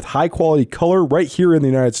printed with high-quality color right here in the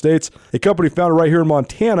United States. A company founded right here in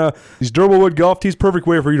Montana. These durable wood golf tees, perfect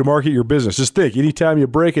way for you to market your business. Just think, anytime you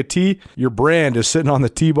break a tee, your brand is sitting on the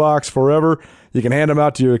tee box forever. You can hand them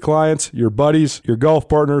out to your clients, your buddies, your golf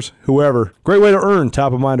partners, whoever. Great way to earn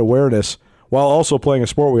top-of-mind awareness while also playing a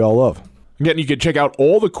sport we all love. Again, you can check out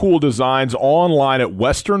all the cool designs online at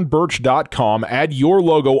westernbirch.com. Add your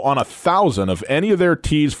logo on 1,000 of any of their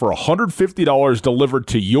tees for $150 delivered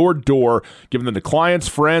to your door. Give them to clients,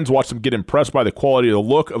 friends. Watch them get impressed by the quality of the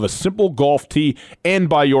look of a simple golf tee and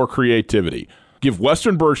by your creativity. Give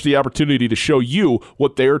Western Birch the opportunity to show you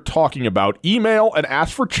what they're talking about. Email and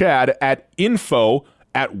ask for Chad at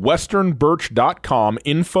info@westernbirch.com,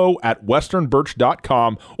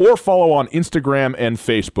 info@westernbirch.com, or follow on Instagram and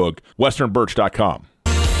Facebook, westernbirch.com.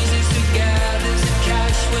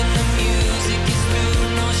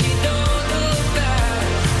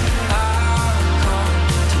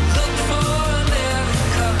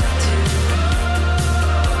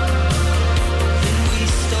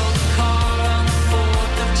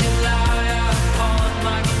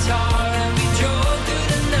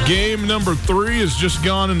 Game number 3 has just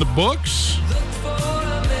gone in the books.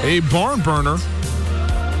 A barn burner.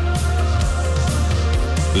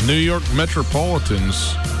 The New York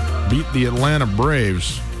Metropolitans beat the Atlanta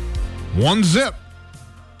Braves 1-0.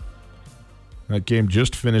 That game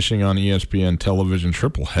just finishing on ESPN television.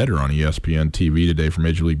 Triple header on ESPN TV today for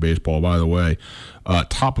Major League Baseball, by the way.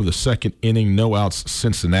 Top of the second inning, no outs,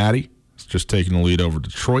 Cincinnati. It's just taking the lead over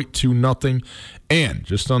Detroit 2-0. And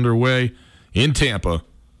just underway in Tampa,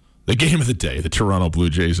 the game of the day, the Toronto Blue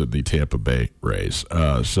Jays and the Tampa Bay Rays.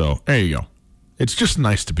 So there you go. It's just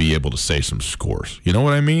nice to be able to say some scores. You know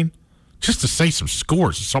what I mean? Just to say some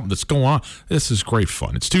scores is something that's going on. This is great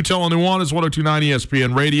fun. It's Two Telling Nuanez, 102.9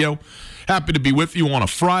 ESPN Radio. Happy to be with you on a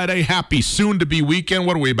Friday. Happy soon-to-be weekend.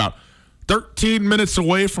 What are we, about 13 minutes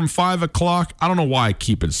away from 5 o'clock? I don't know why I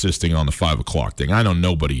keep insisting on the 5 o'clock thing. I know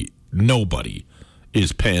nobody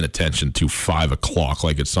is paying attention to 5 o'clock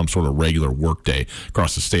like it's some sort of regular workday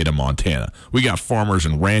across the state of Montana. We got farmers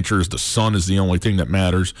and ranchers. The sun is the only thing that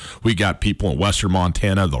matters. We got people in western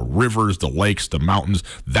Montana, the rivers, the lakes, the mountains.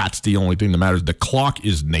 That's the only thing that matters. The clock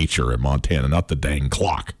is nature in Montana, not the dang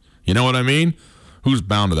clock. You know what I mean? Who's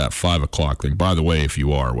bound to that 5 o'clock thing? By the way, if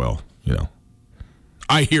you are, well, you know,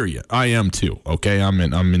 I hear you. I am too, okay? I'm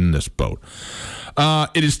in this boat.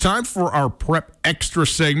 It is time for our Prep Extra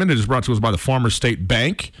segment. It is brought to us by the Farmers State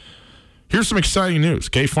Bank. Here's some exciting news.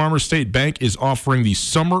 Okay, Farmers State Bank is offering the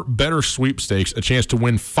Summer Better Sweepstakes, a chance to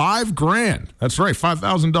win $5,000. That's right,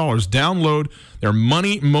 $5,000. Download their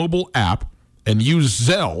Money mobile app and use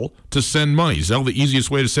Zelle to send money. Zelle, the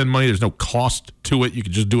easiest way to send money. There's no cost to it. You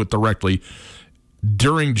can just do it directly.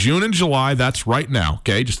 During June and July, that's right now,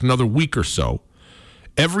 okay, just another week or so,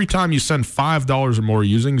 every time you send $5 or more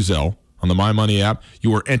using Zelle on the My Money app,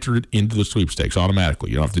 you are entered into the sweepstakes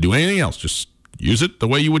automatically. You don't have to do anything else. Just use it the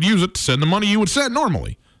way you would use it to send the money you would send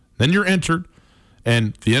normally. Then you're entered, and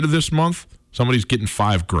at the end of this month, somebody's getting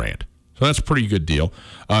 $5,000. So that's a pretty good deal.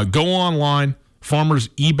 Go online,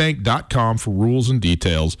 farmersebank.com for rules and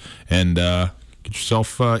details, and get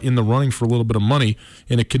yourself in the running for a little bit of money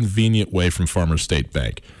in a convenient way from Farmers State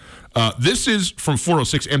Bank. This is from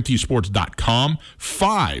 406mtsports.com.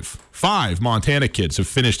 Five Montana kids have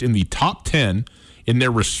finished in the top 10 in their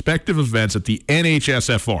respective events at the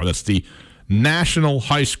NHSFR. That's the National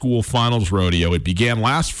High School Finals Rodeo. It began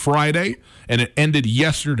last Friday, and it ended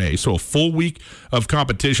yesterday. So a full week of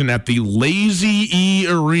competition at the Lazy E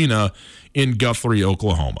Arena in Guthrie,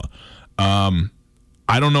 Oklahoma.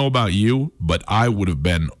 I don't know about you, but I would have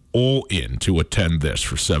been all in to attend this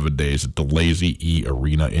for 7 days at the Lazy E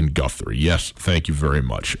Arena in Guthrie. Yes, thank you very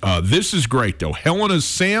much. This is great, though. Helena's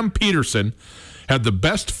Sam Peterson had the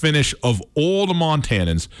best finish of all the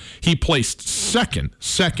Montanans. He placed second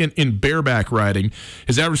in bareback riding.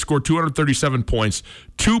 His average score, 237 points,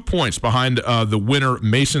 2 points behind the winner,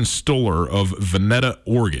 Mason Stoller of Veneta,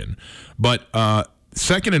 Oregon. But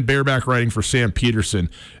second in bareback riding for Sam Peterson.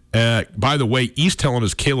 By the way, East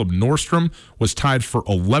Helena's Caleb Nordstrom was tied for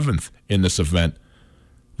 11th in this event.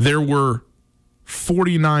 There were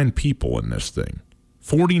 49 people in this thing.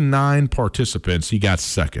 49 participants. He got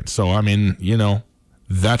second. So, I mean, you know,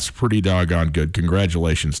 That's pretty doggone good.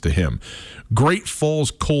 Congratulations to him. Great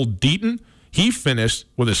Falls Cole Deaton, he finished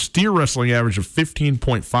with a steer wrestling average of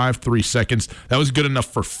 15.53 seconds. That was good enough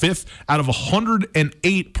for 5th out of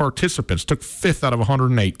 108 participants. Took 5th out of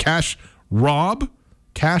 108. Cash Robb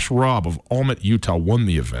of Almet, Utah, won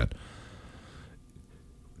the event.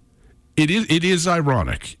 It is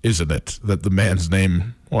ironic, isn't it, that the man's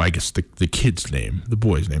name, well, I guess the kid's name, the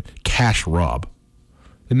boy's name, Cash Robb.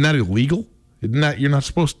 Isn't that illegal? Isn't that, you're not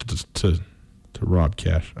supposed to rob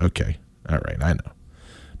cash? Okay. All right, I know.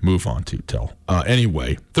 Move on to tell.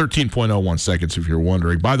 Anyway, 13.01 seconds if you're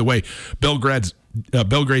wondering. By the way, Belgrade's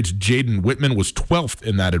Jaden Whitman was 12th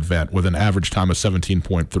in that event with an average time of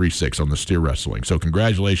 17.36 on the steer wrestling. So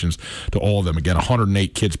congratulations to all of them. Again,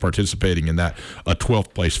 108 kids participating in that, a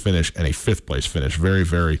 12th place finish and a 5th place finish. Very,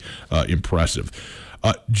 very impressive.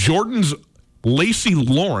 Jordan's Lacey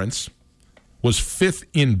Lawrence was 5th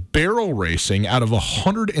in barrel racing out of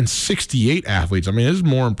 168 athletes. I mean, this is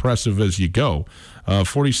more impressive as you go.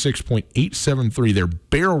 46.873. They're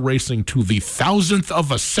barrel racing to the 1,000th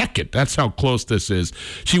of a second. That's how close this is.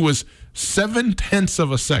 She was 0.7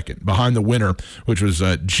 of a second behind the winner, which was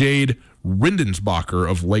Jade Rindensbacher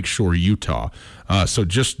of Lakeshore, Utah. So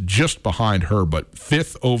just behind her, but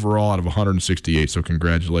 5th overall out of 168. So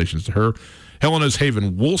congratulations to her. Helena's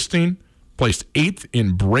Haven Wolstein placed 8th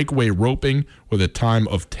in breakaway roping with a time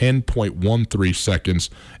of 10.13 seconds.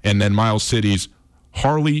 And then Miles City's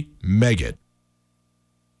Harley Meggett.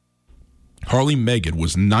 Harley Meggett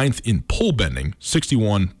was 9th in pole bending,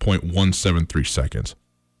 61.173 seconds.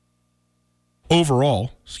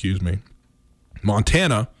 Overall,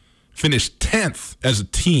 Montana finished 10th as a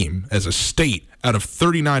team, as a state, out of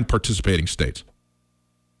 39 participating states.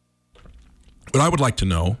 What I would like to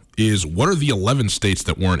know is, what are the 11 states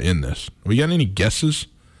that weren't in this? We got any guesses?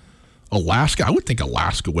 Alaska? I would think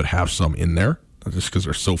Alaska would have some in there, just because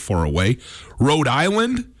they're so far away. Rhode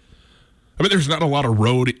Island? I mean, there's not a lot of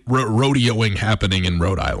rodeoing happening in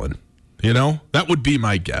Rhode Island. You know? That would be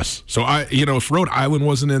my guess. So, if Rhode Island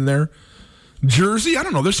wasn't in there. Jersey? I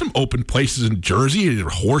don't know. There's some open places in Jersey,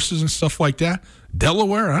 horses and stuff like that.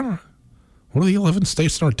 Delaware? I don't know. What are the 11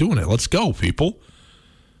 states that aren't doing it? Let's go, people.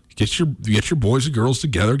 Get your boys and girls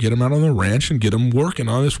together, get them out on the ranch, and get them working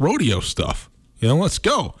on this rodeo stuff. Let's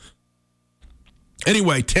go.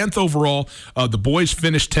 Anyway, 10th overall. The boys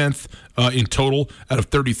finished 10th in total out of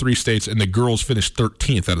 33 states, and the girls finished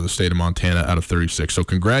 13th out of the state of Montana out of 36. So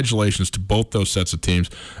congratulations to both those sets of teams.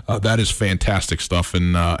 That is fantastic stuff,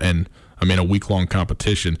 and I mean, a week-long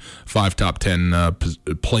competition, 5 top 10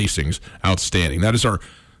 placings, outstanding. That is our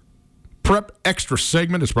Prep Extra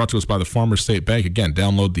segment. It's brought to us by the Farmers State Bank. Again,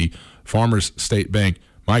 download the Farmers State Bank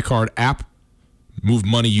MyCard app. Move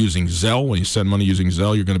money using Zelle. When you send money using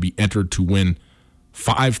Zelle, you're going to be entered to win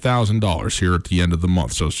 $5,000 here at the end of the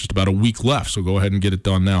month. So it's just about a week left. So go ahead and get it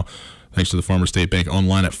done now. Thanks to the Farmers State Bank,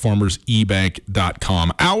 online at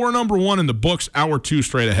farmersebank.com. Hour number 1 in the books, hour 2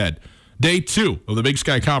 straight ahead. Day 2 of the Big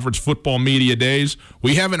Sky Conference Football Media Days.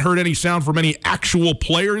 We haven't heard any sound from any actual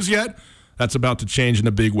players yet. That's about to change in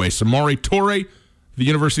a big way. Samari Torre, the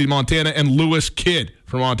University of Montana, and Lewis Kidd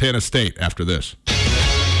from Montana State after this.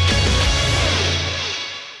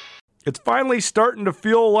 It's finally starting to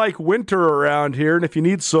feel like winter around here, and if you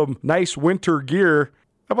need some nice winter gear,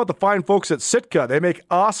 how about the fine folks at Sitka? They make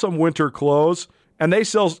awesome winter clothes, and they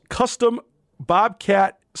sell custom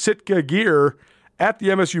Bobcat Sitka gear at the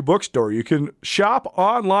MSU Bookstore. You can shop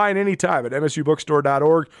online anytime at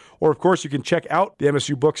msubookstore.org, or of course you can check out the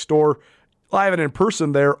MSU Bookstore live and in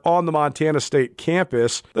person there on the Montana State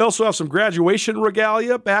campus. They also have some graduation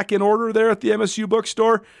regalia back in order there at the MSU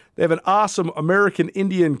Bookstore. They have an awesome American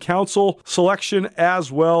Indian Council selection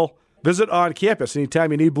as well. Visit on campus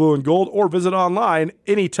anytime you need blue and gold, or visit online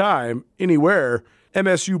anytime, anywhere,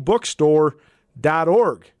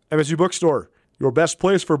 msubookstore.org. MSU Bookstore, your best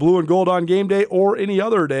place for blue and gold on game day or any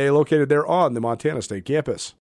other day, located there on the Montana State campus.